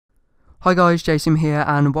Hi guys, Jason here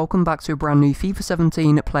and welcome back to a brand new FIFA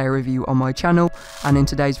 17 player review on my channel. And in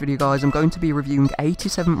today's video guys, I'm going to be reviewing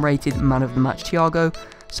 87 rated man of the match Thiago.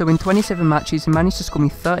 So in 27 matches, he managed to score me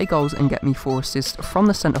 30 goals and get me 4 assists from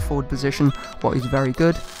the centre forward position, what is very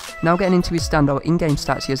good. Now getting into his standout in-game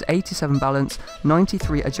stats, he has 87 balance,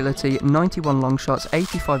 93 agility, 91 long shots,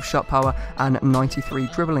 85 shot power and 93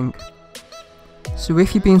 dribbling. So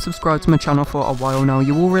if you've been subscribed to my channel for a while now,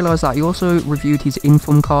 you will realise that he also reviewed his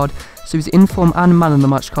inform card. So his inform and man of the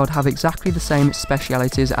match card have exactly the same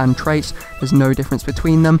specialities and traits, there's no difference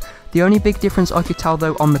between them. The only big difference I could tell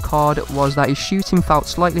though on the card was that his shooting felt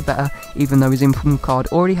slightly better, even though his inform card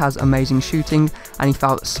already has amazing shooting, and he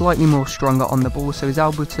felt slightly more stronger on the ball, so he's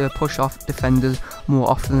able to push off defenders more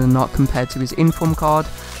often than not compared to his inform card.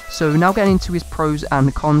 So now getting into his pros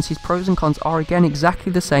and cons, his pros and cons are again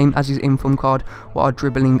exactly the same as his inform card, what are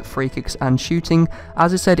dribbling, free kicks and shooting.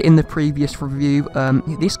 As I said in the previous review,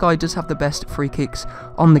 this guy does have the best free kicks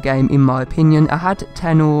on the game in my opinion. I had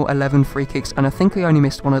 10 or 11 free kicks and I think I only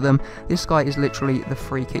missed one of them. This guy is literally the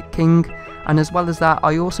free kick king. And as well as that,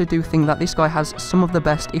 I also do think that this guy has some of the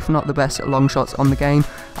best, if not the best, long shots on the game.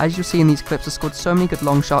 As you'll see in these clips, I scored so many good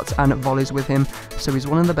long shots and volleys with him, so he's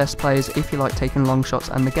one of the best players if you like taking long shots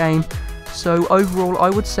in the game. So overall, I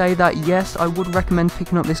would say that yes, I would recommend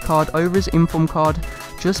picking up this card over his inform card,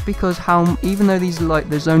 just because even though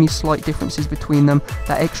there's only slight differences between them,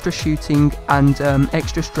 that extra shooting and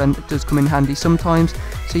extra strength does come in handy sometimes.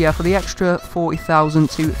 So yeah, for the extra 40,000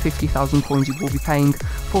 to 50,000 coins you will be paying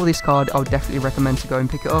for this card, I would definitely recommend to go and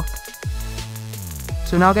pick it up.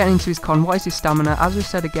 So now getting into his con, what is his stamina? As I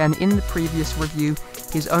said again in the previous review,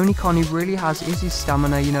 his only con he really has is his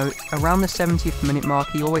stamina. You know, around the 70th minute mark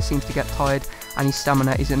he always seems to get tired and his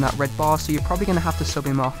stamina is in that red bar, so you're probably going to have to sub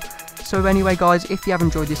him off. So anyway guys, if you have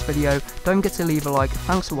enjoyed this video, don't forget to leave a like.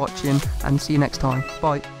 Thanks for watching and see you next time.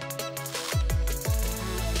 Bye.